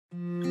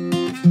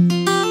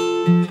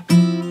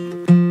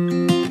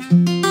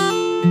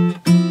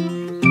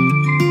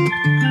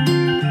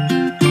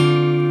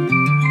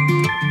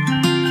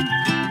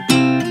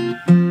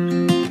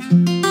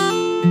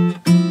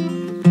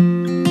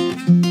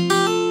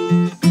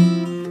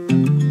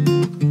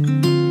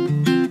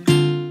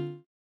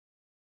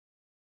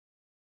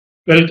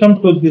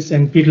Welcome to this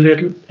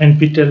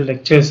NPTEL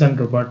lectures on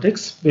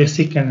robotics,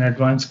 basic and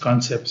advanced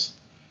concepts.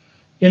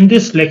 In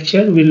this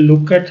lecture, we'll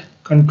look at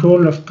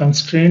control of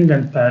constrained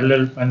and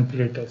parallel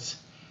manipulators.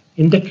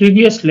 In the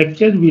previous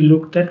lecture, we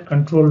looked at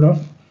control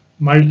of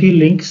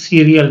multi-link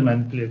serial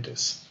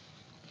manipulators.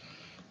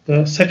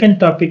 The second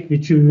topic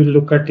which we will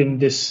look at in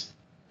this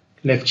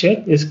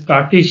lecture is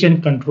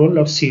Cartesian control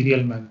of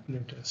serial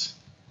manipulators.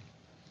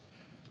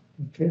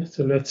 Okay,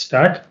 so let's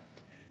start.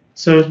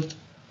 So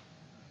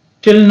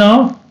till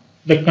now,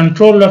 the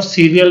control of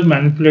serial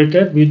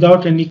manipulator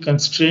without any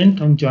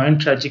constraint on joint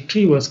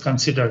trajectory was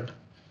considered.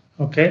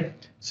 Okay,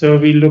 so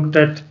we looked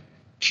at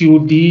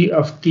QD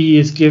of t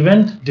is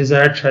given,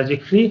 desired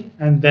trajectory,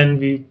 and then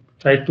we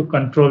tried to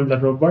control the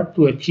robot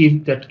to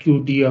achieve that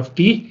QD of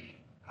t.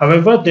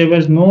 However, there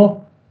was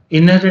no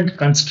inherent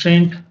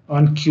constraint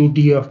on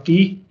QD of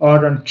t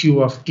or on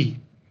Q of t.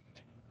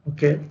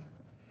 Okay,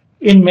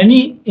 in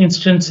many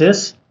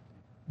instances,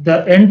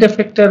 the end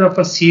effector of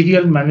a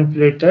serial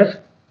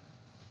manipulator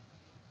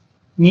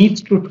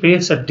needs to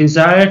trace a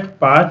desired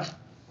path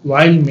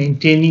while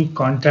maintaining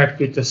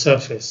contact with the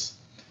surface.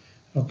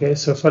 Okay,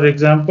 so for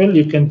example,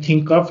 you can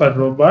think of a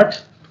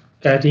robot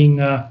carrying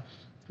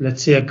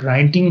let's say a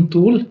grinding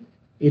tool.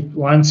 It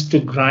wants to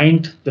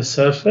grind the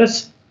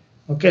surface.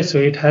 Okay, so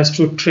it has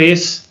to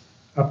trace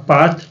a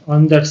path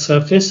on that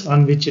surface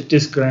on which it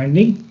is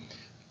grinding.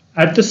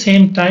 At the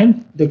same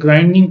time, the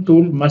grinding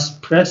tool must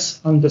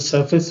press on the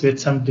surface with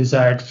some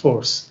desired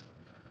force.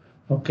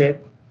 Okay,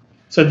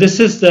 so this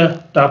is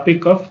the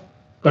topic of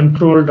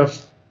control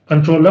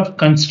of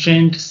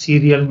constrained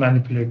serial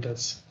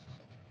manipulators.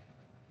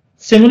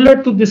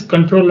 Similar to this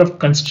control of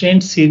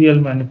constrained serial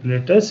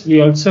manipulators, we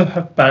also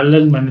have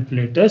parallel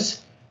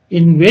manipulators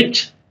in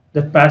which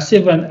the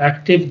passive and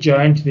active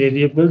joint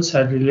variables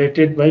are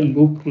related by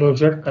loop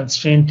closure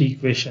constraint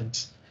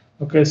equations.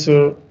 Okay,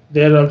 so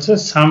there also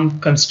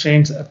some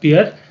constraints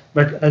appear,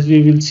 but as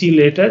we will see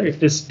later,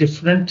 it is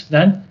different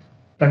than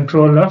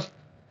control of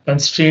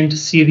constrained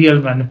serial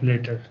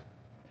manipulator.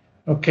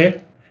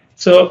 Okay,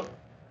 so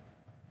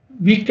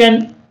we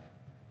can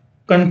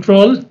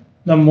control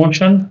the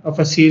motion of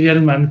a serial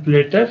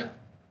manipulator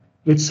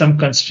with some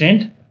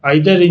constraint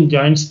either in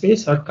joint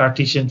space or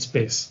Cartesian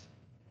space.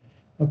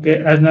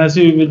 Okay, and as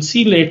we will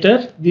see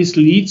later, this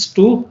leads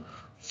to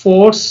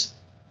force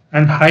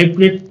and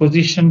hybrid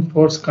position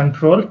force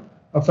control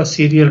of a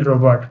serial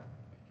robot.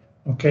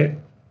 Okay,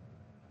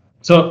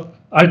 so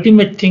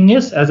ultimate thing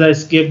is, as I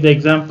gave the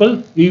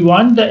example, we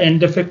want the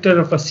end effector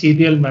of a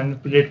serial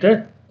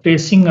manipulator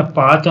tracing a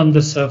path on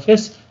the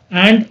surface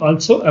and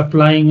also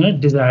applying a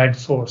desired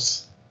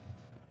force.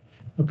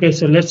 Okay,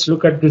 so let's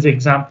look at this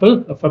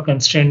example of a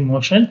constrained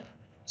motion.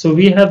 So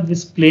we have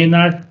this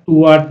planar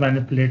 2R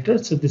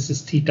manipulator. So this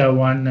is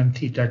θ1 and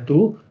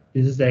θ2.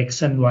 This is the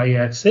x and y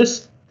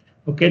axis.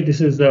 Okay, this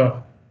is the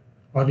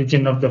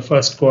origin of the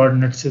first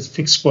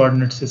fixed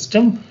coordinate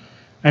system,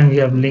 and we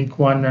have link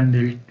 1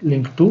 and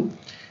link 2.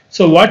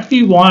 So what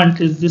we want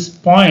is this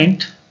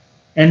point,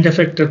 end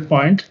effector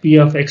point p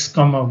of x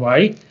comma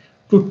y,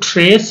 to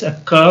trace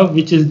a curve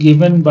which is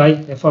given by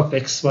f of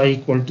xy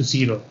equal to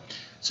 0.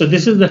 So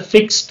this is the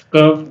fixed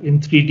curve in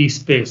 3D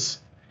space.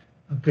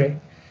 Okay,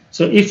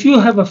 so if you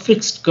have a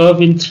fixed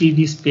curve in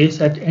 3D space,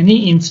 at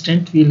any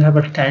instant we'll have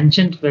a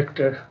tangent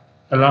vector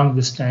along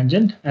this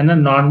tangent and a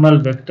normal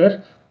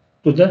vector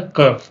to the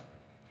curve.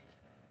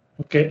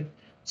 Okay,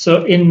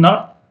 so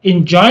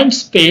in joint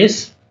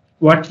space,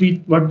 what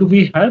do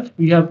we have?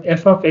 We have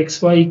f of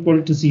xy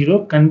equal to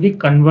 0 can be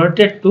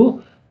converted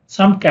to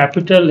some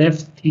capital F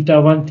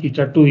θ1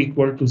 θ2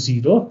 equal to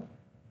 0.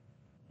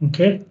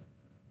 Okay,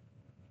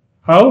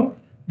 how?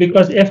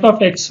 Because f of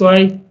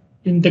xy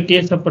in the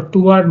case of a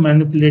 2R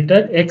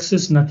manipulator, x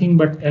is nothing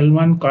but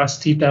L1 cos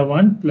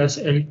θ1 plus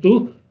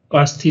L2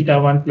 cos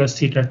θ1 plus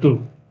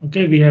θ2.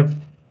 Okay, we have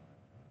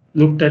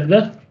looked at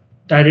the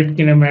direct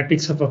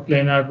kinematics of a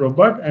planar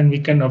robot, and we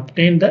can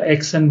obtain the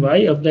x and y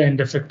of the end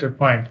effector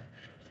point.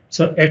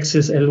 So x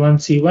is L1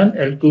 C1,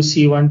 L2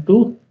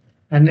 C12,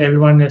 and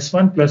L1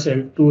 S1 plus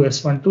L2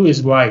 S12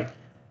 is y.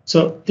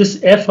 So this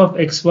f of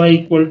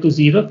xy equal to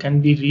 0 can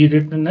be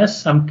rewritten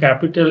as some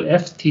capital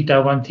F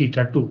θ1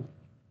 θ2.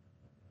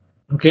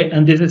 Okay,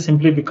 and this is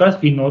simply because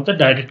we know the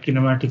direct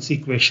kinematics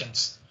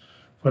equations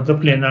for the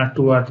planar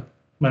 2R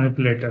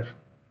manipulator.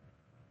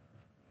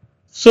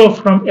 So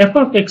from f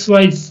of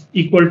xy is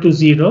equal to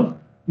 0,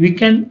 we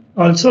can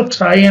also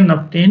try and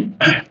obtain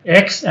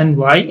x and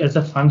y as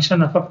a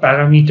function of a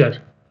parameter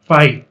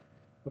phi.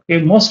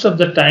 Okay, most of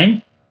the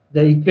time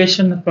the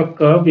equation of a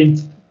curve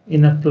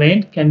in a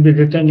plane can be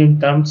written in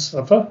terms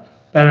of a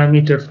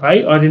parameter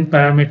phi or in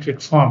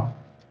parametric form.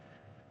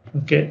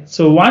 Okay,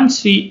 so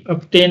once we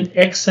obtain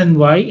x and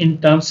y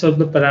in terms of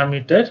the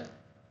parameter,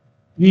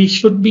 we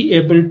should be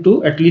able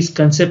to, at least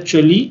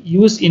conceptually,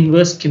 use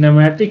inverse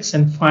kinematics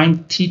and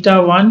find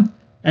θ1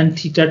 and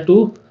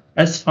θ2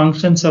 as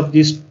functions of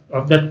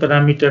that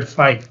parameter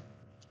phi.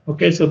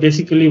 Okay, so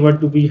basically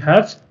what do we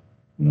have?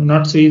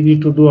 Not so easy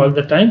to do all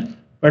the time,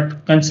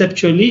 but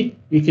conceptually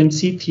we can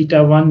see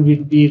θ1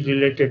 will be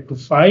related to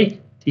phi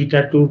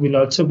theta 2 will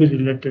also be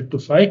related to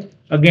phi,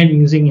 again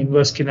using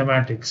inverse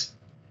kinematics.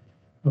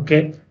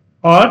 Okay,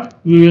 or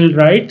we will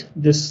write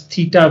this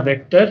theta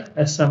vector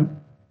as some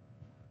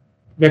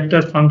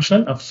vector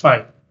function of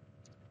phi.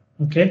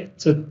 Okay,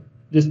 so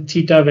this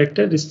theta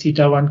vector is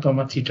theta 1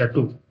 comma theta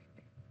 2.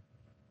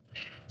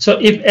 So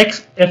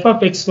if f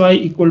of xy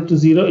equal to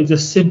 0 is a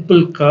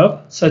simple curve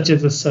such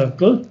as a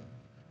circle,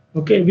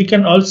 okay, we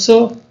can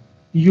also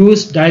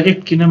use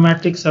direct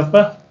kinematics of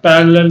a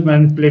parallel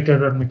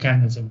manipulator or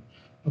mechanism.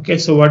 Okay,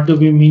 so what do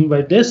we mean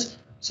by this?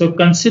 So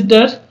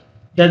consider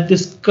that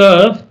this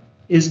curve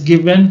is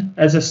given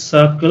as a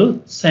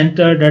circle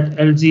centered at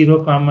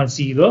L0 comma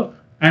 0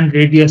 and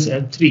radius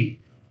L3.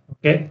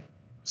 Okay,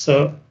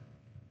 so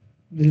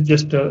this is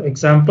just an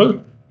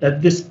example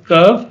that this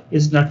curve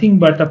is nothing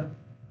but a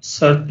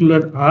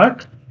circular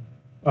arc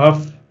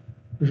of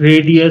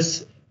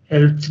radius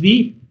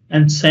L3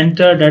 and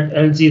centered at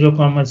L0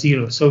 comma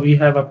 0. So we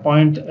have a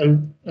point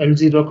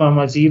L0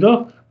 comma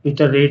 0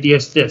 with a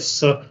radius this.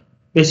 So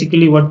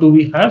basically what do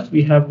we have?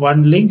 We have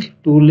one link,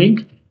 two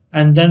link,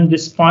 and then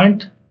this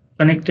point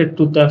connected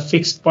to the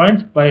fixed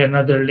point by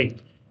another link.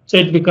 So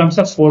it becomes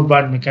a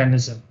 4-bar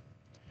mechanism.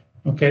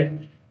 Okay.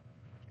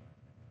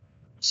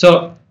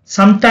 So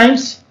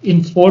sometimes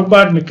in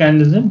 4-bar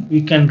mechanism,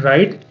 we can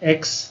write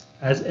x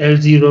as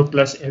L0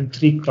 plus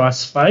L3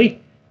 cos phi,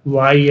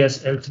 y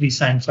as L3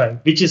 sin phi,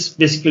 which is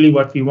basically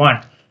what we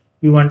want.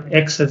 We want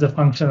x as a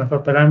function of a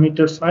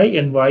parameter phi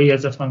and y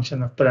as a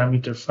function of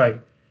parameter phi.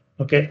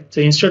 Okay,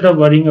 so instead of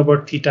worrying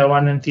about theta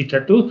 1 and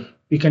theta 2,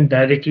 we can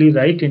directly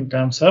write in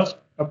terms of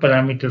a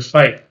parameter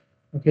phi.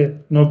 Okay,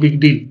 no big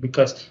deal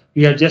because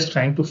we are just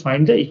trying to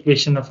find the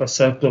equation of a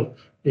circle.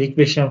 The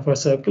equation of a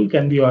circle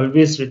can be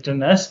always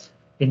written as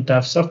in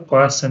terms of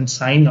cos and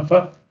sine of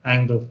a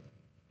angle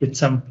with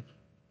some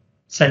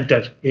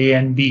center A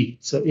and B.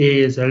 So A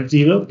is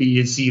L0, B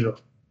is 0.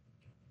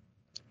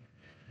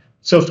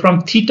 So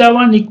from theta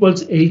 1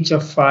 equals h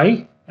of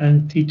phi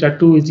and theta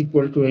 2 is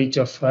equal to h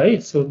of phi.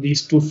 So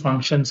these two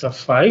functions of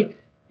phi,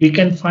 we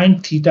can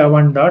find theta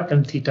 1 dot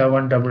and theta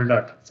 1 double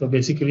dot. So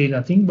basically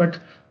nothing but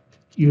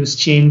use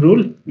chain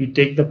rule. We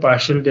take the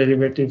partial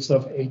derivatives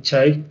of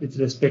hi with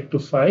respect to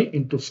phi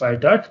into phi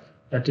dot,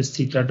 that is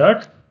theta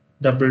dot,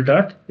 double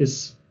dot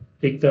is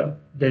take the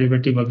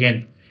derivative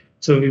again.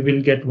 So we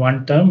will get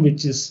one term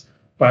which is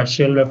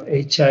partial of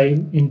hi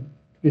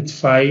with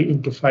phi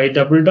into phi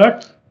double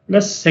dot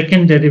plus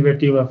second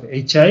derivative of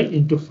hi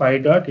into phi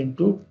dot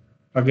into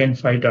again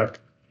phi dot.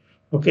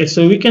 Okay,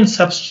 so we can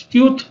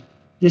substitute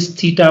this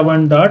theta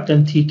 1 dot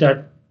and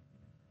theta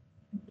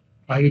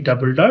I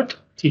double dot,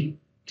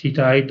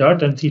 theta I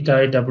dot and theta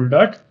I double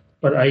dot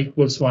for I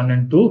equals 1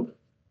 and 2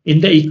 in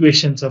the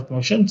equations of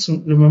motion. So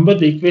remember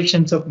the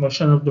equations of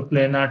motion of the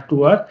planar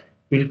 2R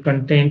will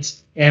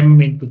contains m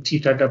into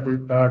theta double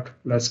dot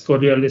plus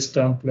Coriolis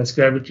term plus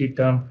gravity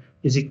term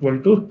is equal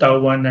to tau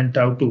 1 and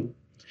tau 2.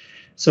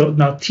 So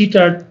now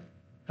theta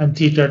and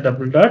theta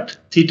double dot,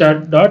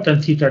 theta dot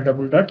and theta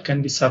double dot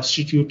can be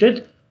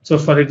substituted. So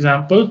for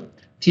example,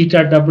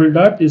 theta double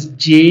dot is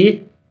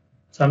J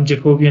some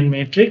Jacobian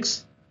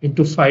matrix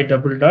into phi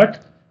double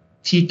dot.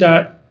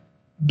 Theta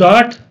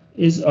dot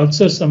is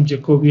also some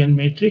Jacobian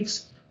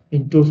matrix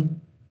into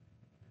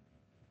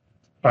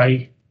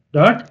phi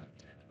dot.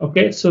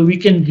 Okay, so we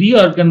can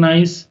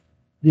reorganize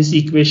this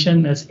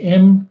equation as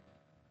m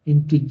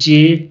into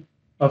j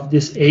of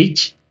this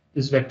h,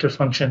 this vector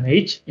function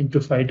h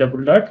into phi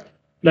double dot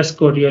plus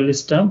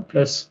Coriolis term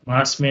plus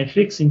mass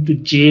matrix into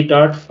j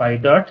dot phi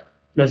dot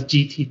plus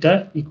g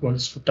theta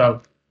equals to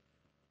tau.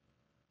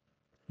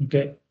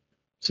 Okay,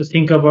 so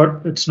think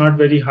about, it's not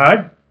very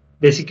hard.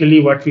 Basically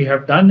what we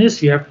have done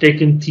is we have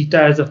taken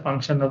theta as a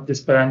function of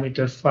this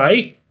parameter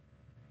phi,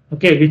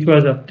 okay, which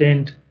was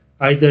obtained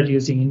either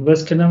using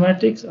inverse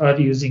kinematics or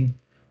using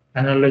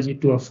analogy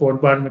to a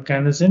 4-bar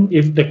mechanism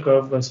if the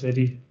curve was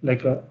very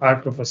like an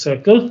arc of a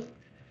circle.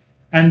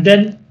 And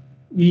then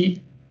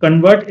we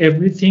convert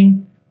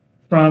everything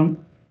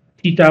from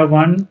theta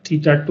 1,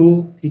 theta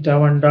 2, theta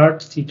 1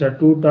 dot, theta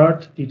 2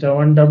 dot, theta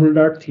 1 double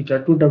dot,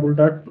 theta 2 double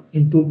dot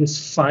into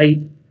this phi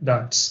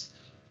dots.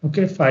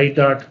 Okay, phi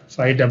dot,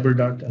 phi double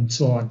dot, and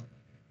so on.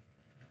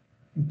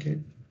 Okay,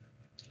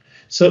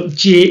 so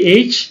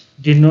JH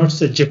denotes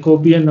the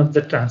Jacobian of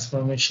the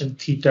transformation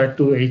theta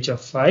to h of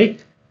phi,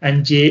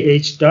 and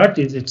JH dot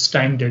is its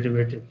time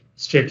derivative,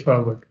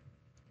 straightforward.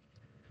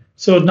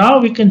 So now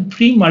we can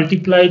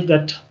pre-multiply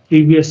that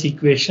previous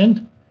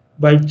equation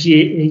by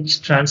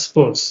JH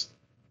transpose.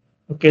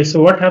 Okay,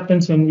 so what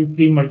happens when we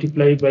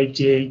pre-multiply by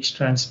JH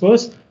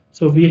transpose?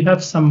 So we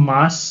have some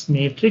mass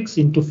matrix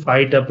into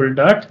phi double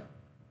dot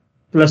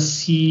plus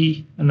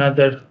C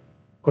another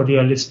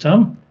Coriolis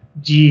term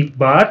G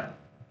bar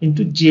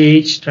into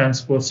JH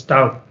transpose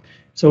tau.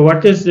 So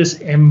what is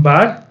this M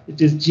bar? It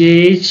is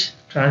JH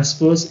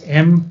transpose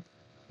M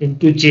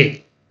into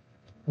J.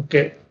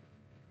 Okay,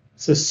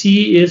 so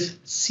C is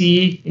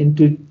C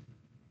into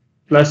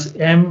plus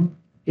M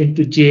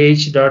into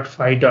JH dot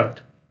phi dot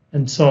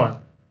and so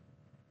on.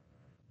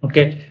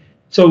 Okay,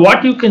 so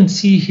what you can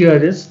see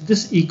here is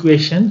this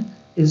equation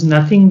is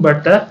nothing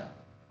but a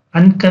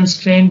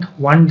unconstrained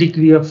 1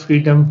 degree of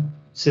freedom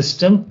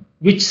system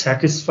which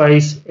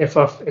satisfies f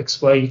of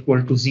xy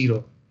equal to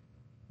 0.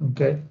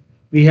 Okay,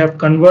 we have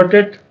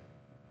converted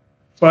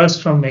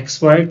first from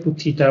xy to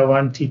theta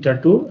 1, theta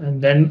 2,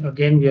 and then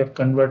again we have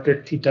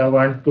converted theta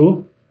 1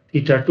 to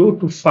theta 2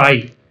 to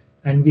phi,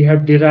 and we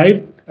have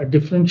derived a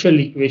differential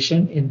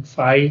equation in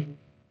phi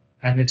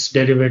and its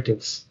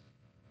derivatives.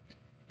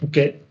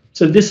 Okay,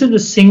 so this is a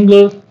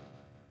single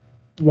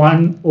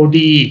one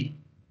ODE,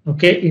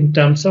 okay, in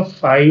terms of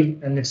phi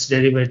and its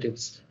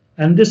derivatives.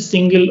 And this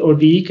single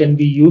ODE can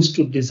be used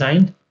to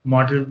design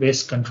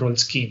model-based control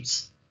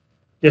schemes,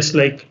 just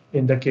like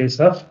in the case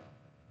of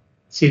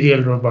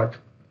serial robot.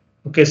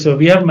 Okay, so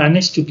we have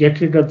managed to get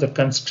rid of the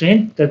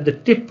constraint that the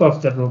tip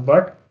of the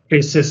robot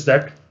traces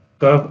that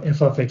curve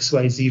f of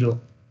xy 0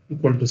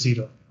 equal to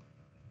 0.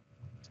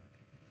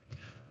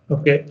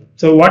 Okay,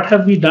 so what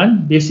have we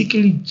done?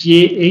 Basically,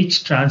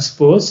 JH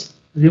transpose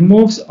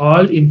removes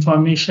all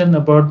information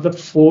about the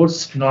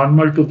force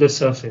normal to the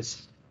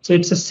surface. So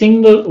it's a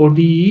single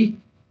ODE,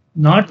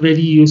 not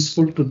very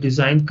useful to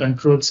design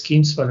control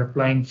schemes for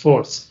applying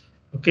force.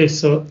 Okay,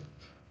 so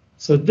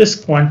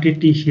this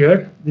quantity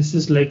here, this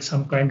is like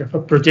some kind of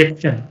a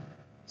projection.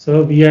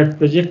 So we are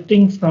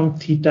projecting from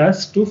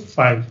thetas to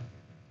phi.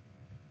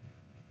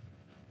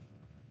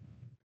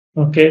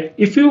 Okay,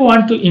 if you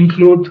want to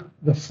include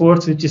the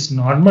force which is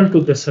normal to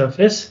the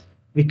surface,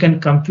 we can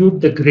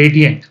compute the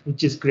gradient,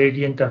 which is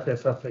gradient of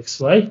f of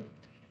xy.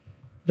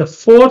 The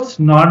force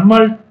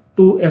normal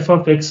to f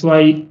of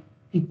xy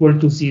equal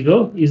to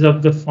 0 is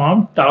of the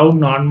form tau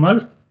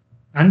normal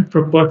and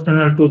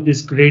proportional to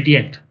this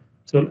gradient.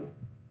 So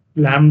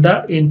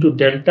lambda into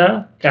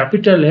delta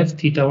capital F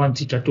theta 1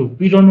 theta 2.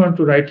 We don't want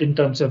to write in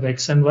terms of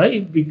x and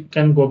y. We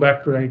can go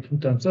back to write in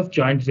terms of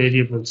joint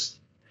variables.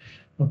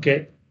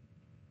 Okay.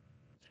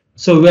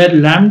 So where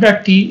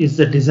lambda t is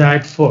the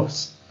desired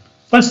force.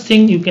 First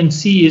thing you can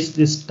see is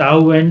this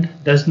tau end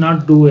does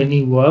not do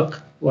any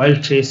work while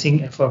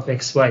tracing f of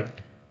xy.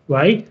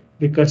 Why?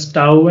 Because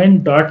tau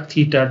end dot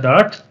theta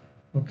dot.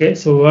 Okay,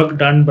 so work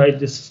done by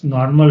this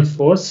normal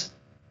force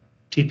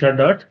theta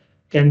dot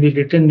can be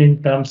written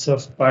in terms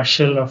of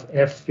partial of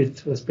f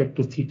with respect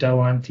to theta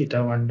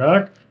 1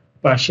 dot,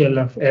 partial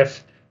of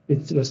f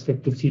with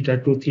respect to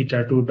theta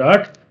 2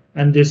 dot,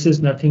 and this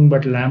is nothing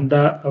but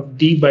lambda of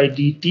d by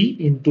dt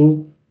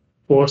into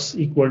force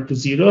equal to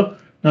 0.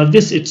 Now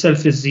this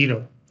itself is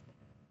 0.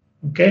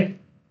 Okay,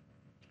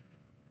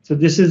 so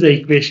this is the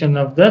equation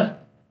of the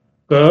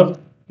curve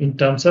in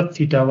terms of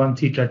theta 1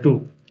 theta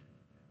 2.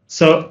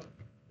 So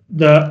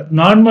the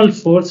normal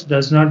force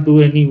does not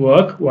do any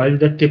work while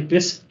the tip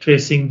is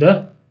tracing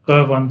the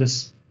curve on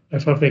this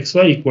f of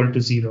xy equal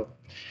to 0.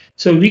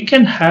 So we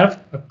can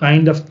have a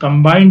kind of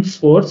combined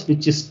force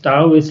which is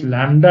tau is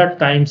lambda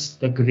times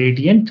the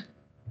gradient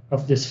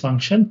of this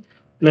function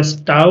plus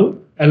tau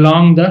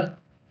along the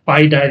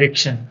phi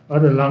direction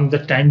or along the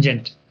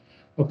tangent.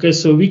 Okay,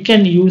 so we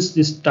can use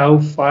this tau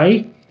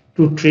phi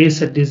to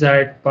trace a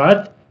desired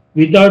path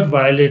without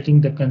violating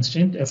the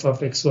constraint f of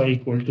xy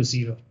equal to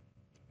 0.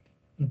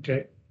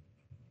 Okay,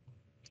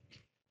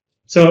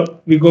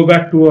 so we go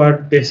back to our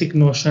basic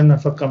notion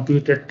of a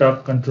computed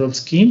torque control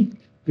scheme.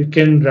 We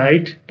can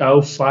write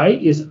tau phi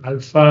is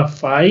alpha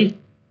phi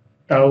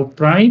tau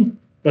prime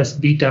plus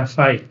beta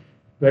phi,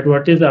 where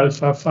what is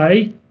alpha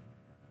phi?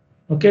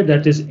 Okay,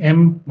 that is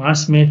m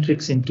mass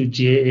matrix into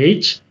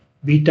JH,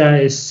 beta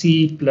is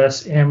C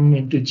plus m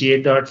into J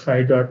dot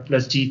phi dot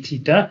plus G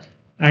theta,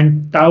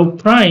 and tau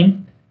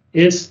prime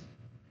is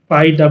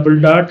phi double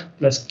dot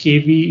plus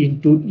kv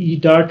into E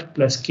dot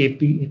plus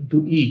kp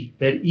into E,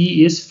 where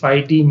E is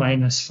phi d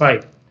minus phi.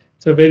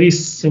 So very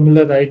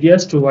similar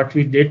ideas to what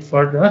we did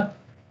for the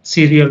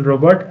serial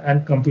robot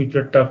and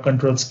computer torque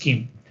control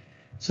scheme.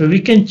 So we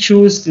can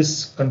choose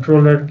this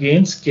controller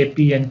gains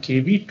kp and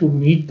kv to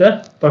meet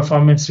the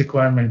performance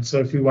requirements. So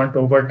if you want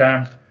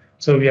overdamp,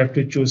 so we have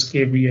to choose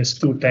kv as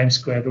 2 times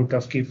square root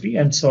of kp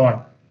and so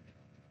on.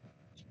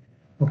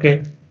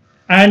 Okay,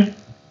 and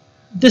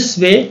this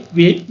way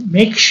we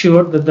make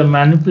sure that the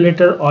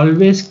manipulator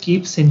always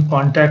keeps in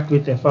contact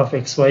with f of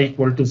xy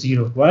equal to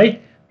 0. Why?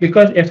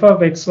 Because f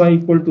of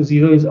xy equal to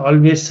 0 is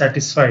always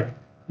satisfied.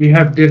 We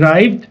have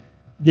derived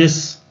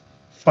this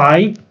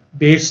phi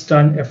based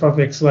on f of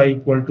xy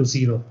equal to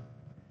 0.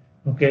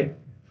 Okay,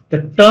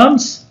 the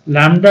terms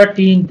lambda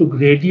t into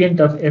gradient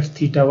of f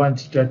theta 1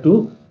 theta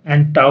 2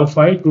 and tau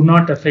phi do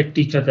not affect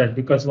each other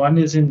because one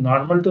is in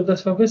normal to the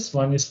surface,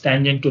 one is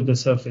tangent to the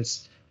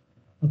surface.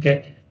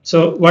 Okay,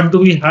 so what do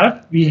we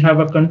have? We have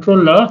a control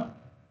law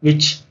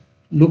which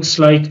looks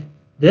like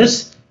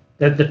this,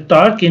 that the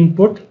torque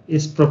input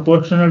is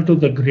proportional to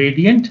the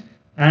gradient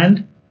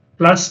and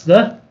plus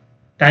the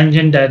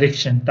tangent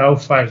direction tau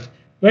phi,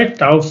 where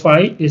tau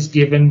phi is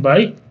given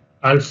by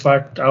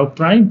alpha tau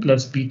prime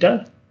plus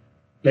beta,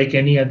 like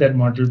any other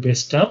model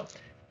based term,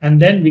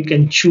 and then we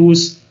can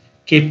choose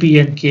kp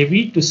and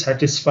kv to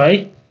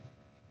satisfy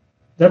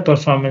the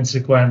performance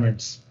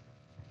requirements.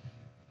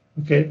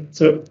 Okay,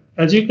 so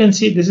as you can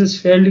see, this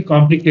is fairly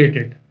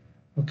complicated.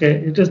 Okay,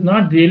 it is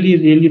not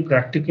really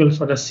practical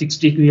for a 6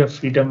 degree of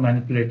freedom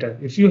manipulator.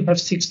 If you have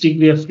 6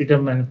 degree of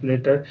freedom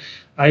manipulator,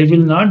 I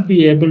will not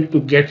be able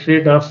to get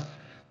rid of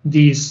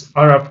these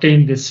or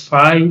obtain this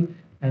phi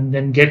and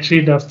then get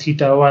rid of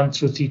theta1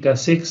 through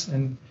theta6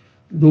 and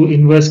do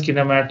inverse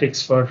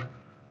kinematics for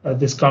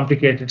this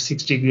complicated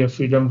 6 degree of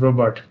freedom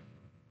robot.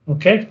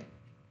 Okay,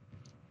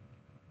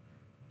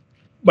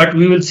 but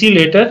we will see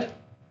later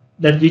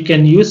that we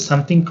can use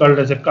something called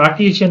as a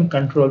Cartesian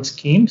control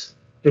schemes.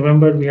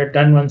 Remember, we had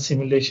done one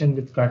simulation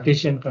with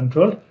Cartesian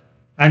control,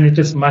 and it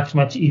is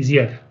much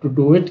easier to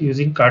do it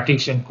using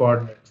Cartesian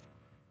coordinates.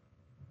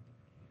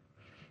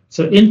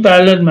 So in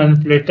parallel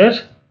manipulator,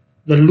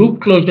 the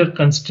loop closure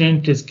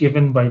constraint is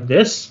given by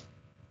this.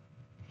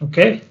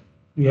 Okay,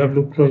 we have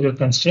loop closure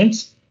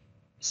constraints.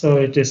 So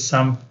it is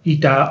some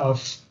eta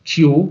of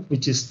q,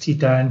 which is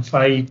theta and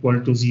phi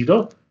equal to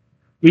 0.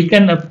 We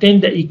can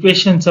obtain the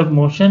equations of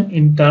motion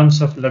in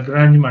terms of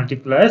Lagrange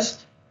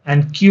multipliers,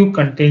 and Q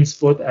contains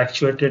both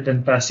actuated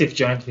and passive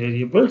joint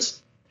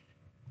variables.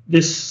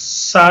 This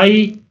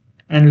psi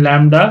and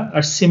lambda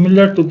are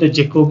similar to the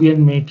Jacobian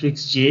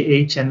matrix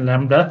JH and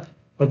lambda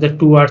for the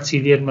 2R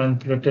serial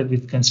manipulator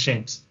with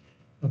constraints.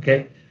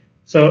 Okay,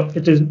 so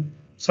it is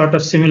sort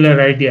of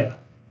similar idea.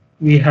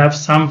 We have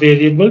some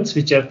variables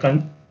which are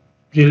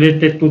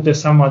related to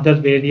some other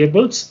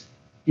variables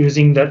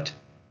using that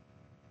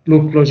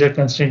loop closure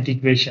constraint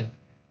equation.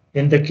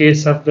 In the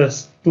case of the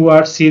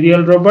 2R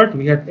serial robot,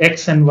 we had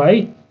x and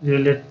y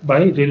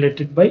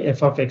related by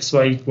f of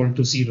xy equal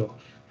to 0.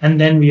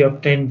 And then we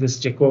obtained this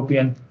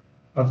Jacobian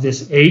of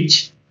this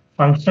h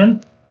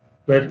function,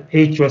 where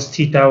h was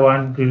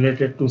theta1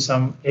 related to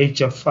some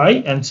h of phi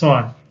and so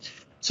on.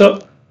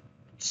 So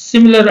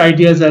similar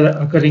ideas are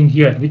occurring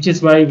here, which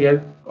is why we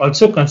are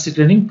also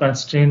considering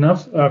constraint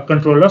of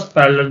control of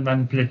parallel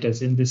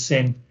manipulators in this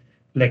same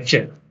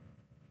lecture.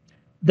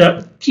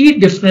 The key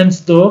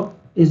difference, though,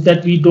 is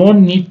that we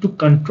don't need to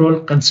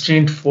control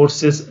constraint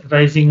forces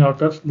arising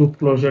out of loop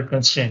closure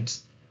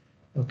constraints.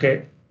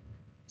 Okay,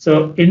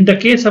 so in the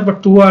case of a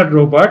 2R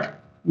robot,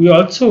 we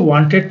also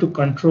wanted to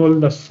control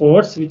the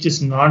force which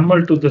is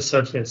normal to the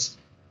surface.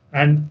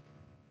 And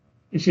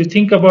if you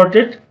think about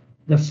it,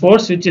 the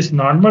force which is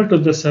normal to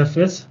the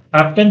surface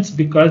happens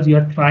because you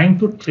are trying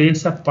to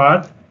trace a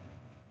path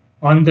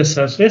on the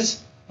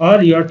surface,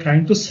 or you are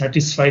trying to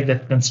satisfy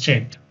that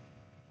constraint.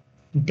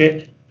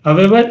 Okay.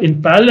 However,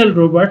 in parallel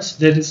robots,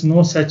 there is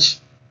no such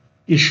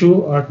issue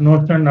or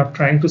notion of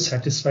trying to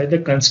satisfy the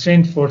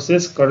constraint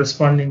forces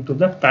corresponding to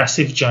the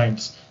passive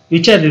joints,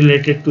 which are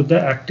related to the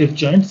active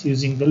joints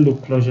using the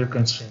loop closure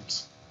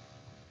constraints.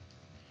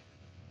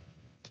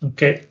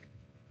 Okay.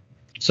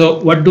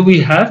 So what do we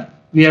have?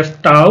 We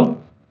have tau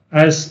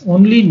as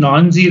only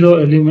non-zero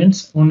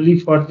elements only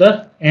for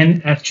the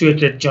n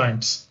actuated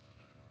joints.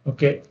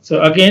 Okay.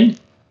 So again,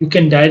 you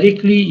can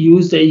directly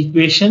use the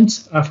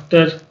equations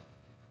after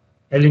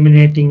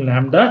eliminating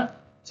lambda.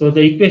 So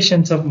the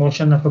equations of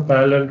motion of a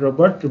parallel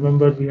robot,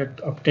 remember we had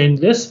obtained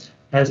this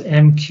as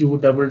mq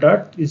double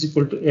dot is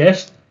equal to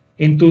f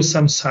into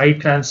some psi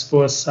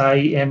transpose psi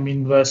m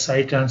inverse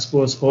psi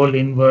transpose whole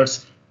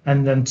inverse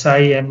and then psi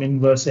m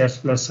inverse f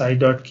plus psi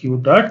dot q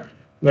dot,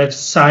 where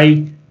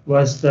psi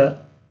was the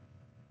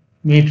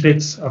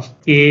matrix of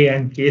k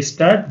and k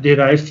star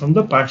derived from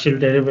the partial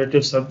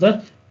derivatives of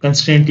the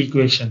constraint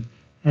equation,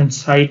 and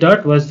psi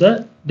dot was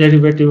the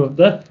derivative of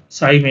the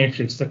psi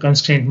matrix, the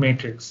constraint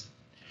matrix.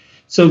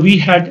 So we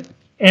had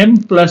m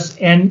plus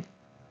n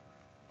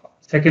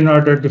second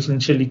order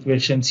differential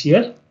equations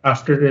here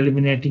after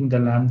eliminating the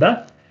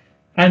lambda,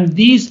 and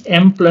these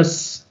m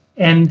plus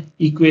n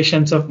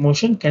equations of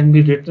motion can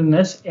be written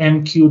as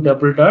mq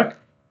double dot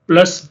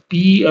plus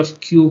p of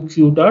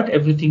q dot,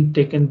 everything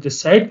taken this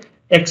side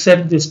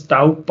except this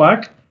tau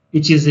part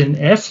which is in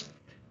f,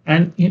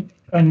 and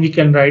we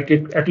can write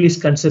it at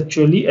least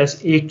conceptually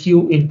as aq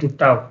into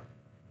tau.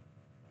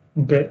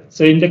 Okay,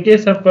 so in the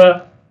case of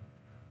a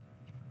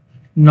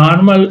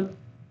normal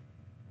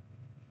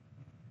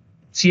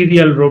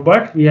serial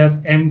robot, we have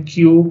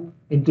mq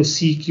into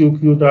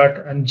cq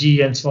dot and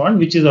g and so on,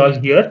 which is all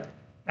here,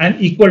 and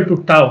equal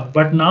to tau.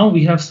 But now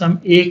we have some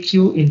aq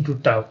into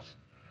tau.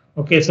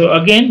 Okay, so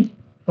again,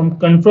 from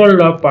control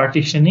law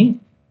partitioning,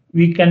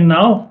 we can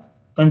now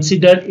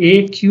consider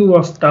aq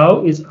of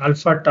tau is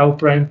alpha tau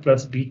prime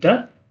plus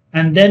beta,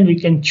 and then we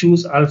can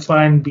choose alpha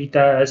and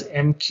beta as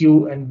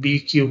mq and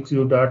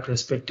bq dot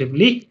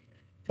respectively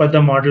for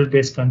the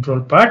model-based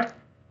control part.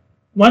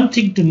 One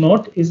thing to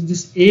note is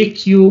this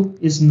aq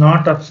is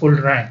not a full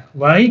rank.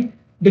 Why?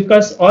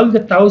 Because all the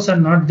taus are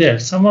not there.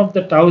 Some of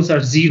the taus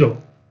are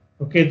 0.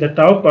 Okay, the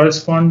tau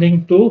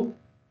corresponding to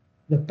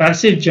the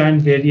passive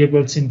joint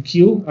variables in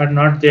q are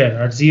not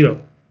there, are 0.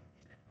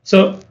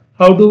 So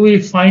how do we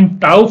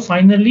find tau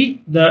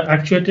finally, the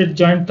actuated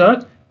joint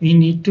torque? We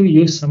need to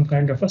use some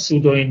kind of a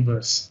pseudo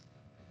inverse.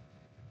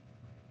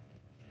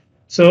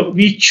 So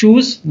we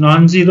choose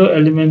non-zero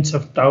elements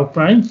of tau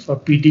prime for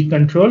PD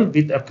control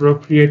with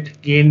appropriate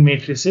gain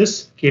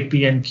matrices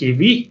Kp and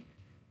Kv.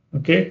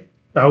 Okay,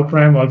 tau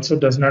prime also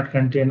does not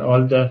contain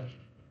all the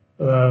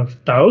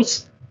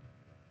taus,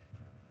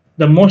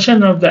 the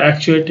motion of the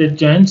actuated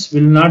joints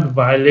will not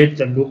violate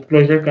the loop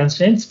closure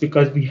constraints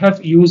because we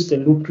have used the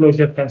loop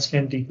closure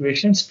constraint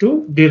equations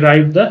to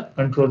derive the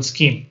control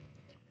scheme.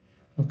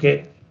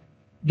 Okay.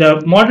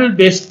 The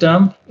model-based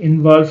term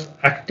involves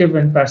active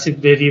and passive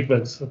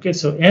variables. Okay,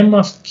 so M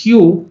of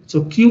Q,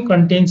 so Q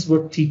contains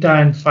both theta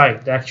and phi,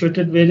 the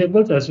actuated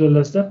variables as well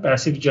as the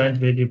passive joint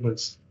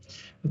variables.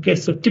 Okay,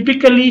 so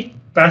typically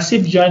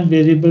passive joint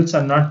variables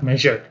are not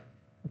measured.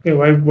 Okay,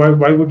 why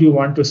would you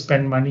want to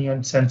spend money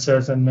on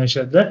sensors and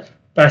measure the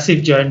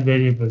passive joint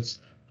variables?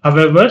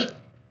 However,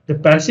 the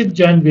passive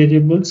joint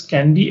variables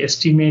can be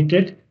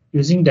estimated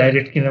using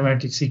direct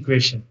kinematics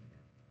equation.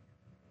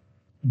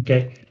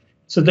 Okay.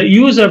 So the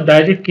use of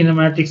direct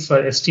kinematics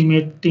for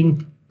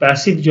estimating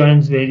passive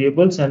joints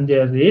variables and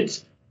their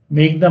rates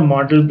make the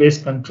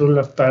model-based control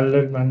of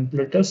parallel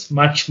manipulators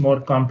much more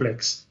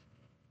complex.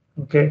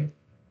 Okay,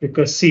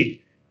 because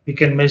see, we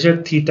can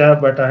measure theta,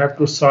 but I have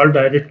to solve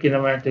direct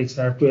kinematics.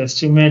 I have to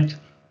estimate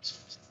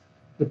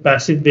the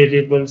passive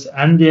variables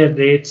and their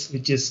rates,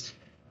 which is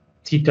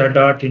theta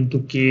dot into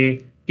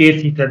k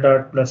theta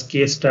dot plus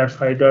k star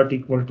phi dot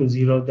equal to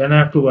 0. Then I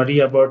have to worry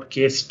about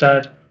k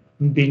star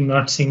being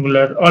not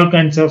singular. All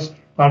kinds of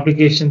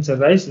complications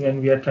arise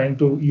when we are trying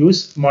to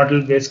use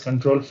model-based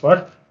control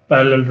for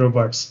parallel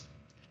robots.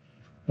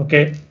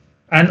 Okay,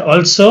 and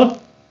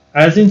also,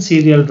 as in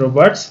serial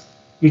robots,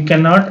 we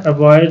cannot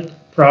avoid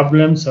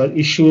problems or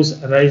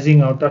issues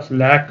arising out of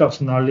lack of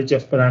knowledge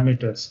of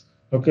parameters.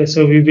 Okay,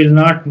 so we will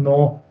not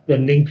know the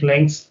link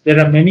lengths. There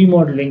are many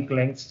more link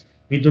lengths.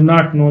 We do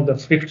not know the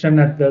friction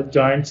at the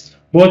joints,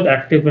 both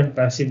active and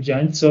passive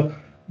joints. So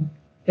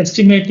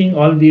estimating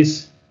all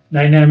these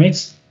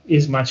dynamics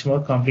is much more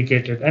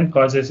complicated and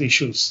causes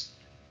issues.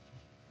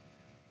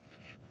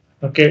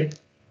 Okay,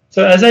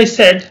 so as I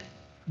said,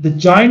 the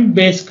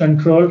joint-based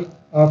control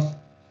of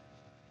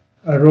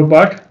a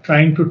robot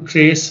trying to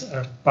trace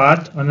a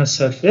path on a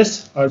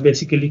surface or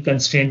basically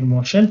constrained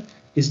motion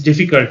is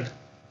difficult,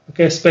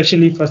 okay,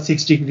 especially for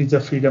 6 degrees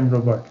of freedom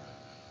robot.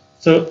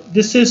 So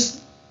this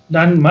is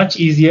done much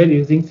easier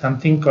using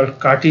something called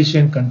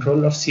Cartesian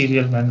control of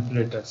serial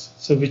manipulators,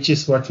 so which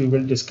is what we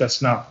will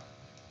discuss now.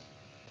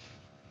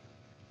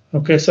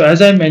 Okay, so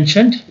as I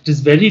mentioned, it is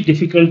very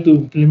difficult to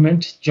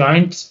implement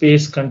joint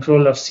space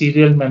control of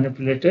serial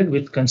manipulator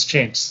with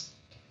constraints.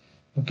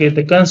 Okay,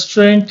 the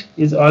constraint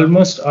is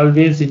almost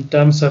always in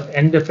terms of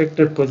end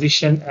effector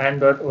position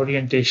and or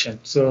orientation.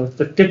 So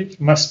the tip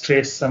must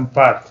trace some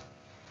path.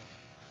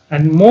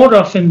 And more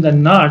often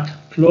than not,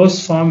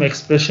 closed form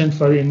expression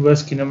for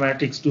inverse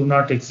kinematics do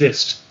not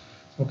exist.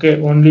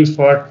 Okay, only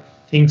for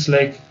things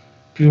like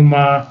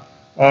Puma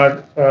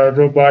or a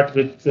robot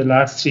with the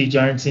last 3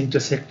 joints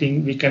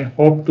intersecting, we can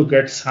hope to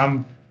get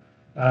some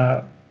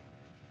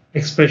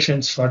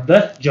expressions for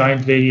the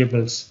joint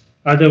variables.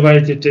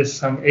 Otherwise, it is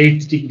some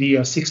 8 degree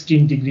or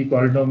 16 degree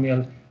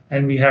polynomial,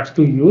 and we have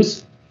to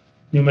use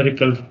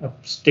numerical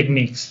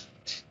techniques.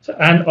 So,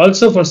 and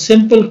also for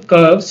simple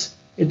curves,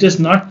 it is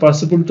not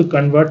possible to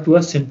convert to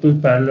a simple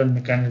parallel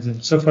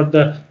mechanism. So for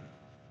the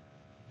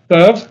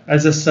curve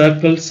as a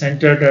circle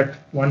centered at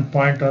one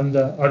point on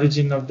the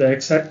origin of the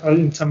x-axis or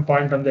in some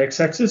point on the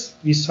x-axis,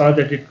 we saw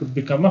that it could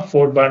become a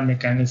 4-bar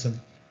mechanism,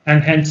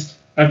 and hence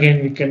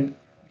again we can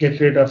get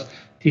rid of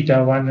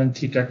theta 1 and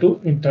theta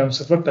 2 in terms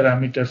of a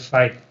parameter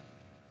phi,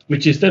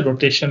 which is the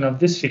rotation of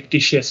this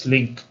fictitious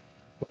link.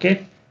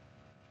 Okay,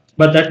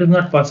 but that is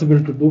not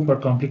possible to do for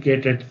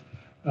complicated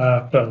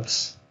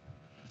curves.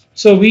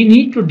 So we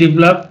need to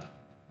develop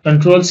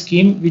control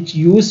scheme which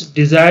use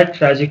desired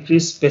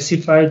trajectories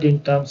specified in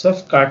terms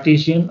of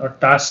Cartesian or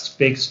task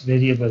space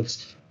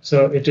variables.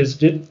 So it is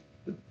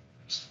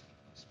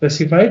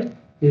specified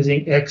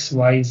using x,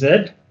 y,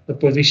 z, the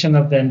position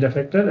of the end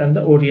effector and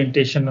the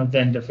orientation of the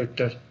end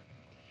effector.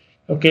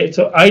 Okay,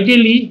 so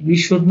ideally we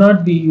should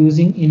not be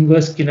using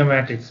inverse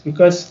kinematics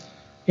because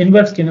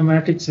inverse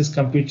kinematics is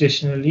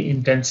computationally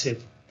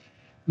intensive.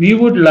 We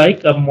would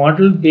like a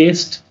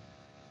model-based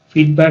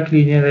feedback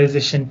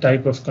linearization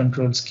type of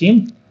control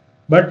scheme,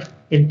 but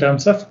in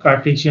terms of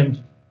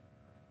Cartesian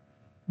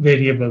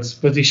variables,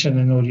 position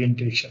and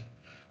orientation.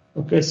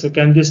 Okay, so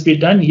can this be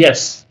done?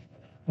 Yes.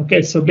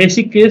 Okay, so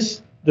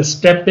the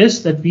step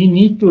is that we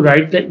need to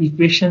write the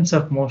equations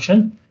of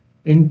motion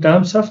in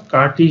terms of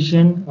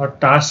Cartesian or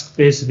task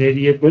space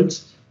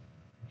variables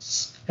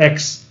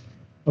x.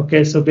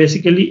 Okay, so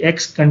basically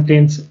x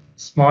contains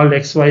small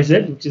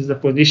xyz, which is the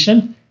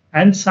position,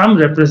 and some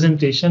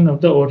representation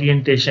of the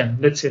orientation,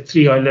 let's say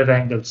 3 Euler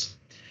angles.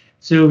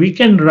 So we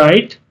can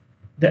write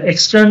the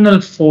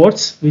external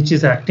force which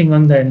is acting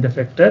on the end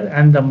effector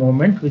and the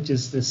moment, which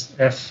is this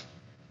F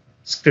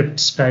script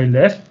style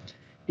F,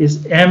 is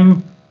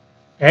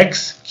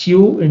mx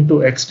q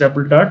into x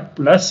double dot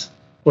plus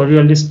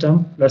Coriolis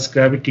term plus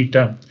gravity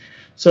term.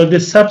 So the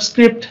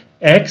subscript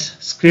x,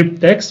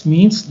 script x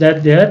means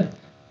that they are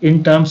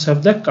in terms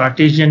of the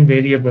Cartesian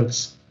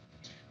variables.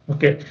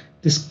 Okay,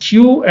 this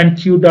q and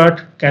q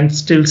dot can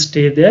still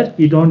stay there.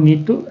 We don't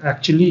need to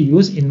actually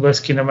use inverse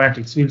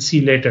kinematics. We'll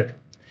see later.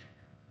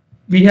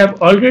 we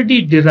have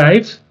already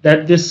derived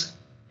that this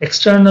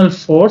external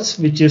force,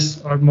 which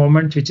is or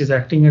moment which is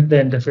acting at the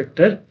end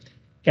effector,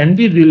 can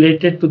be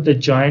related to the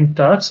joint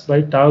torques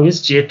by tau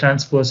is J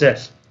transpose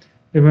F.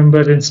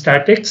 Remember, in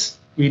statics,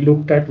 we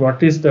looked at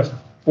what is the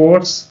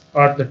force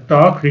or the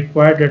torque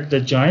required at the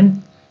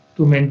joint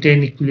to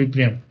maintain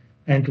equilibrium,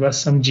 and it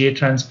was some J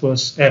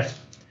transpose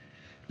F.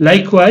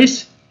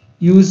 Likewise,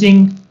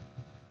 using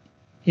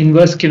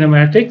inverse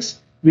kinematics,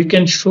 we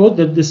can show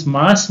that this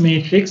mass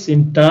matrix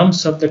in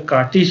terms of the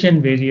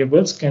Cartesian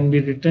variables can be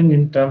written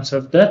in terms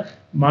of the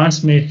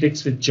mass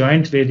matrix with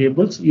joint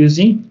variables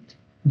using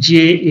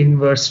J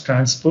inverse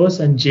transpose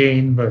and J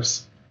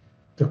inverse.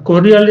 The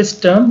Coriolis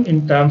term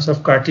in terms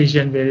of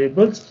Cartesian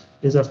variables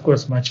is of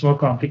course much more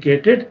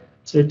complicated.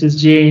 So it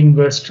is J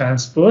inverse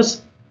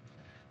transpose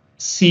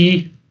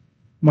C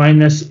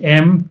minus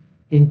M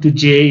into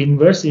J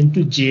inverse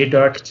into J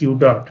dot Q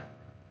dot.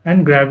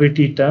 And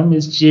gravity term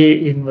is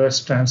J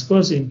inverse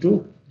transpose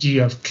into G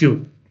of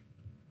Q.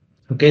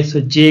 Okay, so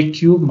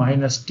JQ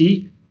minus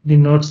T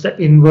denotes the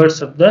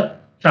inverse of the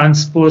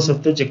transpose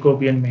of the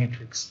Jacobian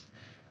matrix.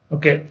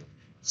 Okay,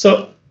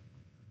 so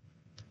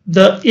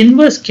the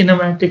inverse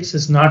kinematics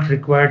is not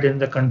required in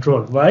the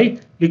control. Why?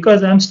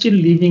 Because I'm still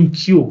leaving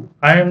Q.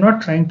 I am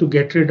not trying to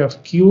get rid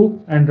of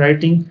Q and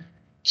writing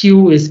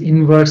Q is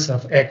inverse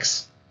of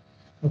X.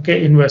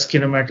 Okay, inverse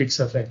kinematics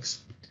of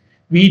X.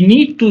 We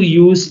need to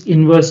use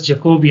inverse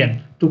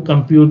Jacobian to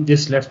compute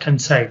this left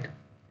hand side.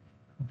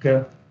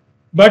 Okay,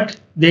 but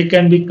they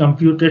can be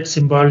computed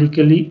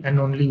symbolically and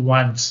only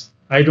once.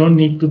 I don't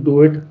need to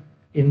do it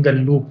in the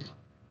loop.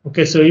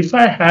 Okay, so if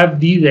I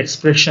have these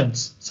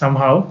expressions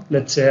somehow,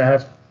 let's say I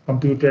have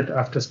computed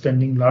after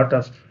spending a lot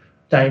of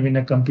time in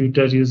a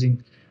computer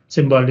using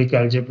symbolic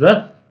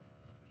algebra,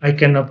 I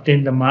can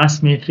obtain the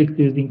mass matrix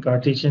using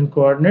Cartesian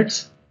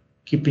coordinates,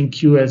 keeping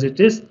Q as it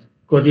is,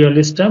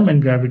 Coriolis term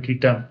and gravity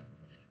term.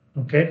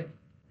 Okay,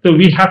 so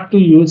we have to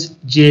use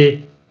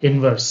J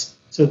inverse.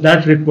 So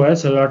that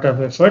requires a lot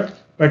of effort,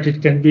 but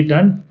it can be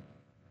done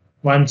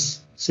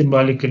once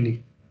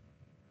symbolically.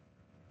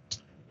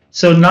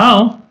 So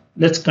now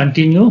let's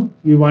continue.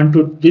 We want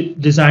to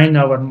design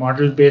our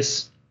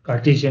model-based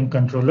Cartesian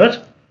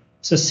controller.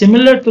 So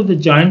similar to the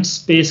joint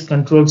space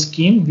control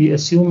scheme, we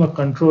assume a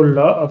control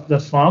law of the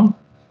form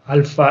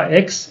alpha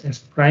x f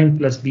prime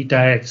plus beta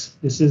x.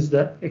 This is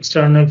the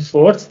external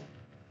force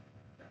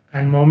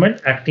and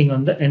moment acting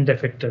on the end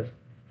effector.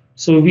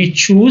 So we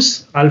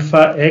choose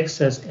alpha x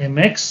as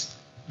mx,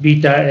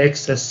 beta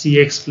x as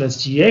cx plus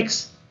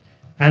gx,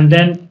 and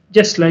then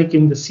just like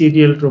in the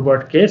serial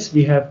robot case,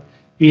 we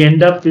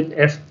end up with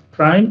f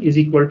prime is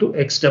equal to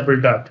x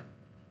double dot.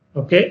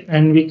 Okay,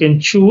 and we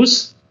can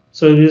choose,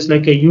 so it is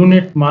like a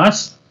unit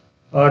mass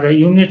or a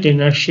unit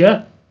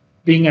inertia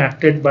being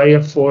acted by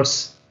a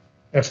force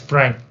f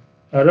prime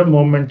or a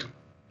moment.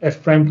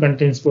 F prime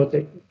contains both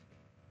a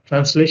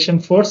translation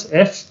force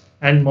F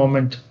and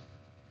moment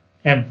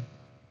M.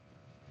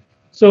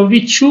 So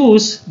we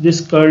choose this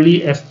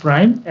curly F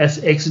prime as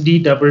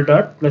xd double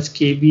dot plus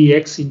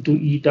kbx into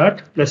E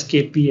dot plus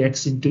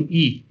kpx into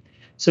E.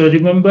 So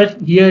remember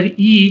here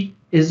E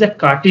is the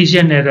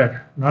Cartesian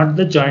error, not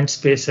the joint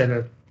space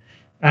error.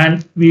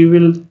 And we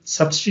will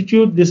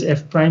substitute this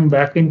F prime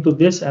back into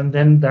this and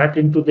then that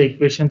into the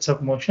equations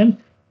of motion.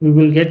 We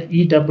will get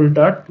E double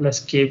dot plus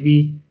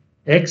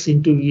kbx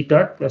into E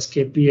dot plus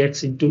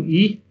kpx into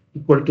E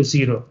equal to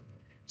 0.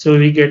 So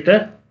we get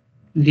a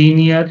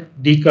linear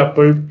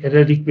decoupled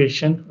error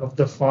equation of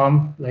the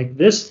form like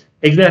this,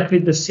 exactly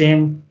the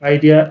same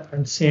idea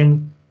and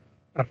same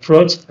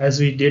approach as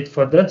we did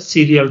for the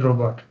serial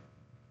robot,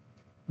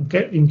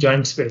 okay, in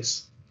joint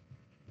space.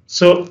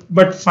 So,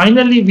 but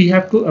finally we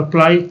have to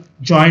apply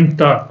joint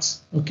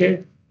torques.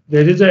 Okay,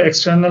 there is an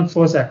external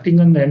force acting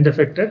on the end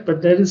effector,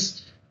 but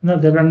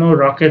there are no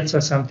rockets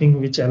or something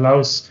which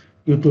allows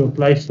you to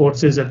apply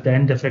forces at the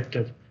end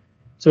effector.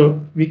 So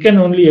we can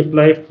only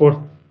apply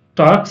for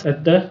torques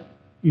at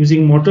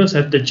using motors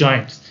at the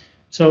joints.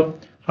 So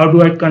how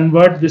do I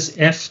convert this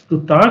F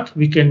to torque?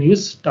 We can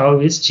use tau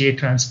is J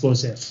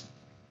transpose F.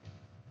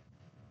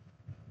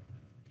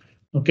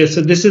 Okay,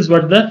 so this is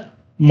what the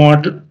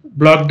model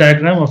block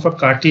diagram of a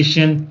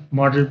Cartesian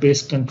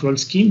model-based control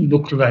scheme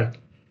looks like.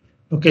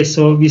 Okay,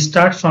 so we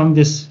start from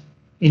this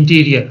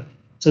interior.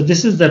 So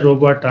this is the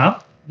robot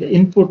arm. The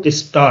input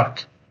is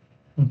torque.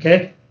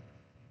 Okay,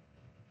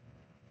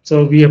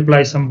 so we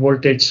apply some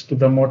voltage to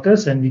the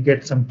motors and we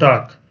get some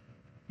torque.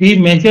 We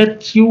measure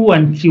Q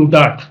and Q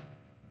dot,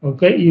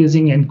 okay,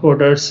 using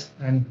encoders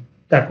and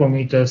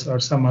tachometers or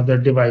some other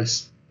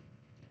device.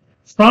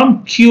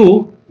 From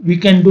Q, we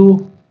can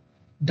do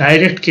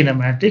direct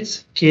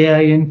kinematics. Ki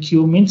and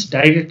Q means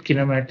direct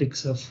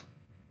kinematics of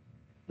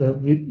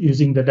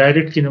using the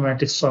direct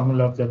kinematics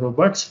formula of the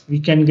robots.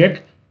 We can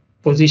get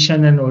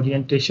position and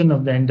orientation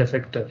of the end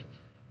effector.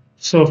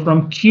 So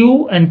from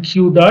Q and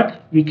Q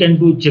dot, we can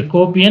do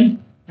Jacobian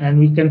and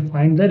we can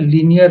find the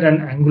linear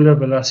and angular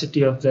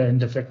velocity of the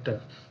end effector.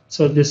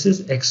 So this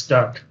is x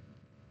dot,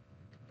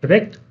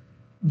 correct?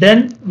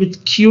 Then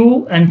with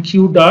Q and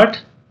Q dot,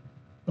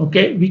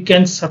 okay, we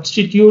can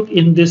substitute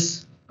in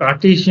this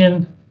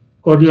Cartesian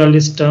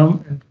Coriolis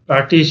term and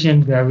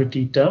Cartesian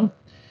gravity term.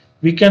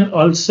 We can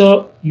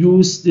also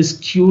use this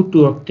Q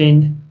to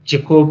obtain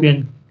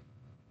Jacobian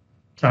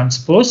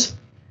transpose,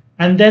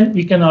 and then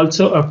we can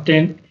also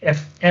obtain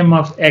Fm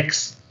of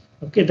x,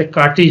 okay, the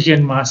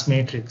Cartesian mass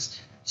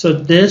matrix. So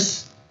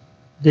this,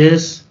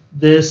 and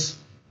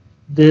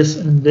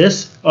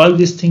this, all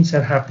these things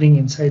are happening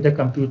inside the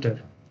computer.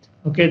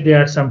 Okay,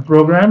 there are some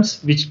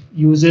programs which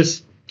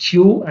uses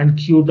Q and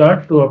Q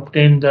dot to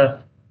obtain the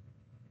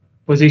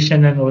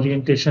position and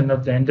orientation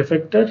of the end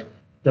effector,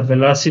 the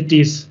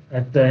velocities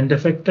at the end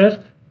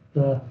effector,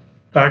 the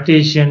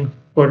Cartesian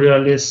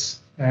Coriolis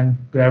and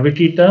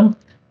gravity term,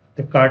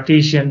 the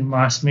Cartesian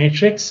mass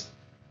matrix,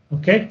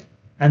 okay,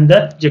 and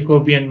the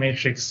Jacobian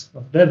matrix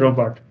of the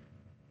robot.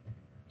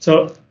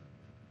 So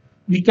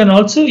we can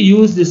also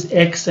use this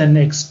x and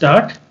x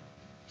dot.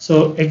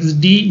 So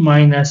xd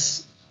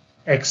minus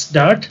x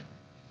dot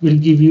will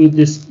give you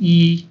this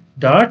E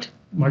dot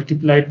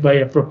multiplied by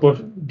a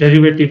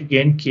derivative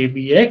gain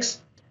kbx.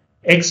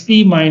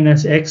 Xd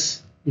minus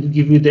x will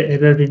give you the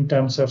error in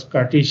terms of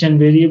Cartesian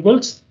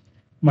variables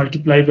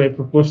multiplied by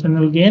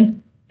proportional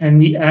gain, and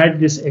we add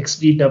this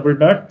xd double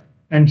dot,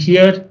 and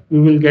here we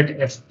will get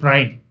f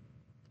prime.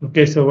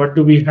 Okay, so what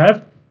do we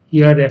have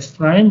here? F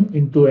prime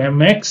into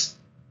mx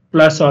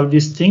plus all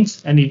these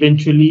things, and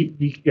eventually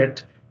we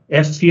get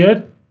f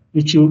here,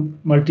 which you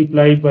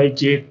multiply by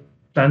j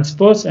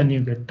transpose and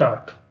you get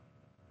torque.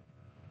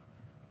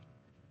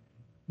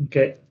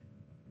 Okay.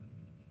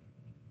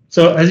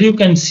 So as you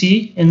can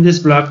see in this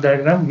block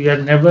diagram, we are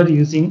never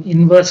using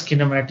inverse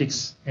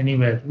kinematics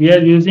anywhere. We are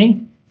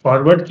using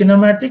forward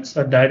kinematics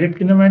or direct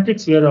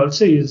kinematics. We are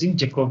also using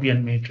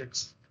Jacobian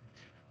matrix.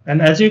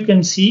 And as you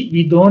can see,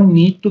 we don't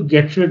need to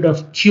get rid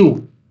of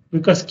Q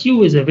because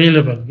Q is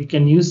available. We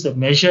can use the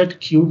measured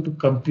Q to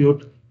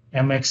compute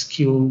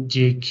mxq,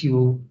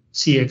 jq,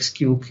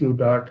 cxq, q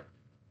dot,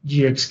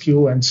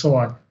 gxq, and so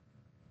on.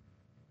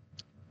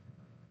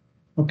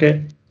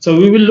 Okay, so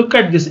we will look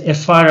at this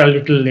FR a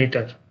little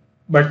later,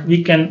 but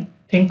we can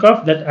think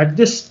of that at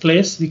this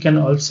place we can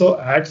also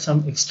add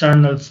some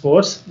external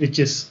force, which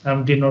is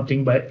I'm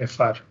denoting by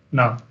FR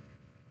now.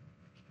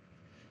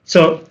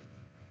 So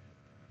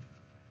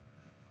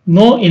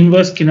no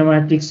inverse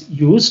kinematics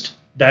used,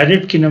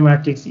 direct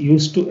kinematics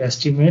used to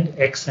estimate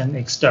x and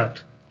x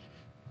dot.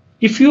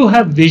 If you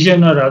have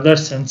vision or other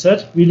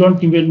sensor, we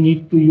don't even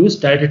need to use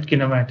direct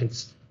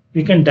kinematics.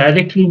 We can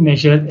directly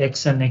measure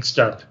x and x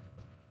dot.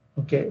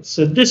 Okay,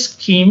 so this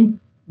scheme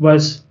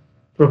was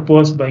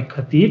proposed by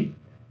Khatib.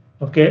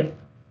 Okay,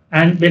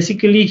 and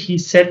basically he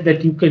said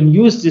that you can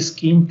use this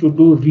scheme to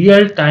do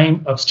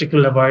real-time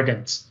obstacle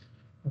avoidance.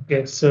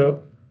 Okay,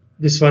 so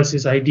this was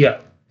his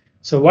idea.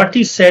 So what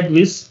he said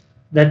was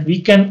that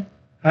we can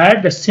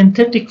add a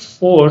synthetic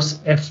force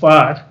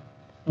Fr,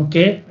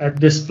 okay, at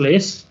this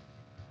place.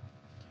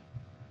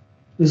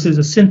 This is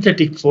a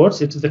synthetic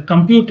force. It is a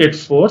computed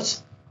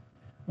force,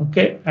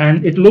 okay,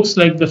 and it looks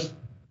like it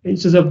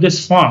is of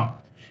this form.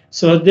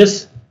 So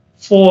this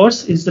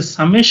force is the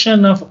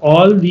summation of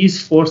all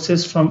these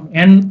forces from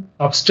n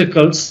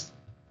obstacles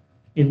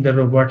in the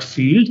robot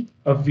field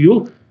of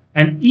view,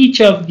 and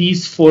each of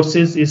these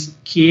forces is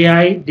ki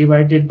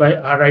divided by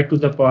ri to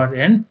the power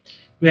n,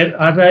 where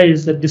ri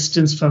is the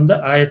distance from the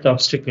ith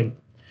obstacle.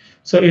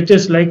 So it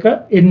is like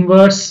a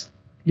inversely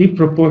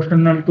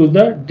proportional to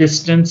the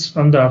distance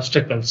from the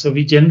obstacle. So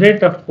we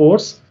generate a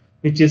force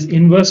which is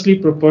inversely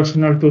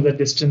proportional to the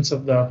distance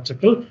of the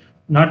obstacle,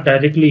 not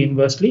directly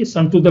inversely,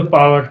 some to the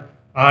power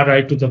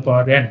ri to the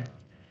power n.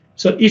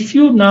 So if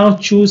you now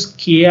choose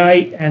ki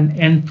and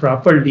n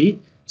properly,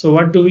 so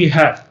what do we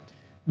have?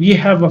 We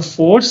have a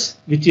force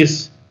which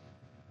is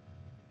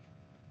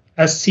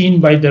as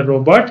seen by the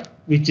robot,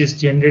 which is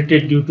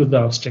generated due to the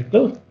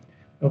obstacle,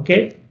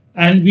 okay,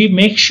 and we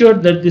make sure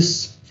that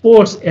this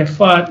force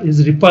Fr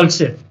is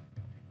repulsive,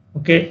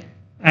 okay,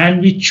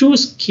 and we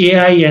choose ki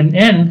and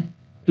n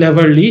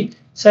cleverly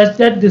such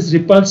that this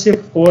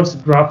repulsive force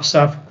drops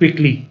off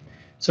quickly.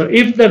 So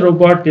if the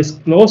robot is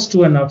close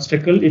to an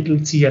obstacle, it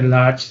will see a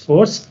large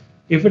force.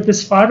 If it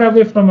is far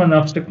away from an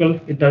obstacle,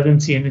 it doesn't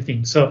see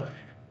anything. So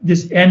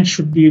this n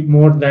should be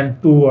more than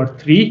 2 or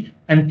 3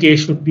 and k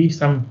should be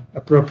some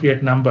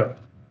appropriate number.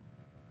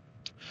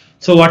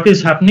 So what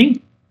is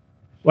happening?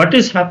 What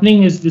is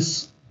happening is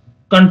this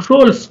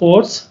control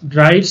force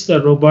drives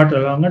the robot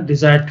along a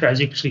desired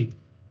trajectory.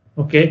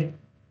 Okay,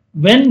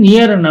 when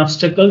near an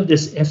obstacle,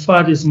 this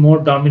Fr is more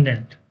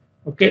dominant.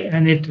 Okay,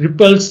 and it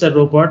repels the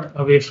robot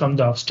away from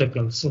the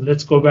obstacle. So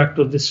let's go back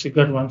to this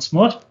figure once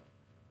more.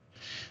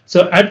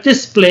 So at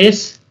this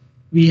place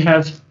we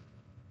have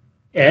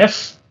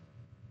F,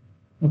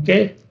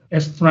 okay,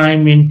 F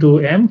prime into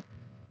M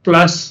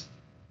plus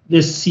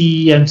this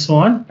C and so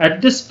on.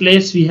 At this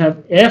place we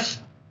have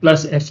F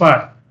plus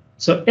Fr.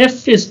 So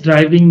F is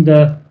driving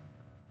the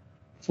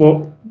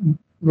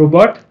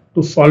robot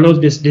to follow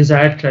this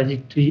desired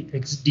trajectory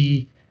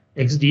xd,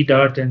 xd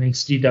dot and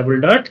xd double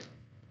dot.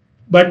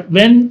 But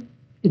when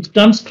it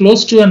comes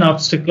close to an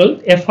obstacle,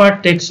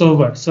 Fr takes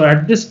over. So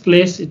at this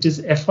place, it is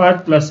Fr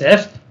plus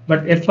F,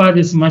 but Fr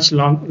is much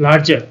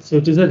larger. So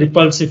it is a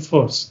repulsive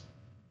force.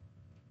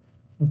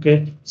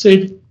 Okay, so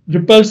it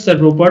repels the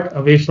robot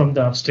away from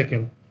the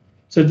obstacle.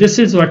 So this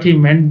is what he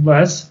meant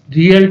was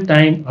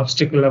real-time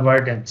obstacle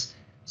avoidance.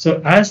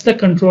 So as the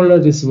controller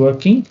is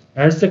working,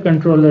 as the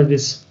controller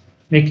is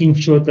making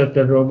sure that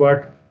the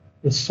robot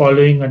is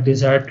following a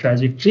desired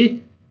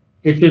trajectory,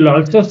 it will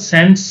also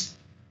sense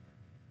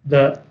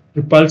the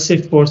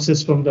repulsive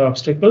forces from the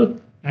obstacle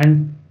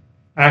and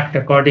act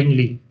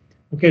accordingly.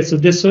 Okay, so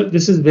this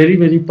is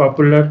very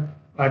popular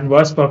and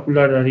was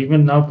popular or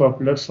even now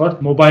popular for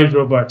mobile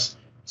robots.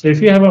 So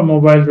if you have a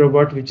mobile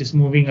robot which is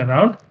moving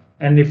around,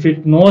 and if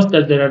it knows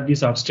that there are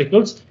these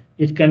obstacles,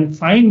 it can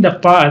find the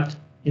path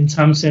in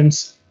some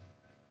sense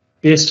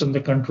based on the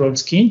control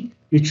scheme,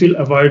 which will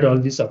avoid all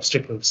these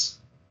obstacles.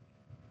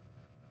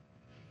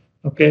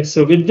 Okay,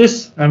 so with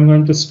this, I'm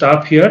going to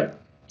stop here.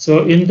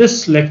 So in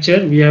this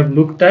lecture, we have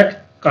looked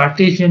at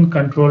Cartesian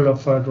control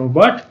of a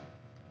robot.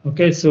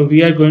 Okay, so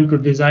we are going to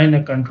design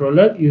a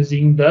controller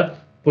using the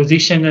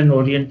position and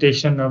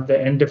orientation of the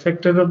end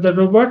effector of the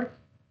robot.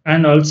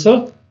 And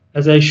also,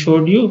 as I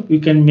showed you, we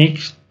can make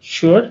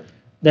sure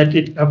that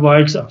it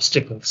avoids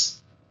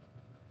obstacles.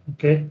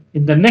 Okay,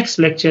 in the next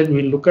lecture,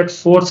 we'll look at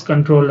force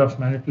control of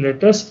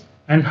manipulators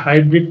and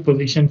hybrid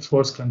position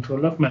force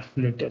control of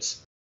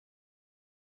manipulators.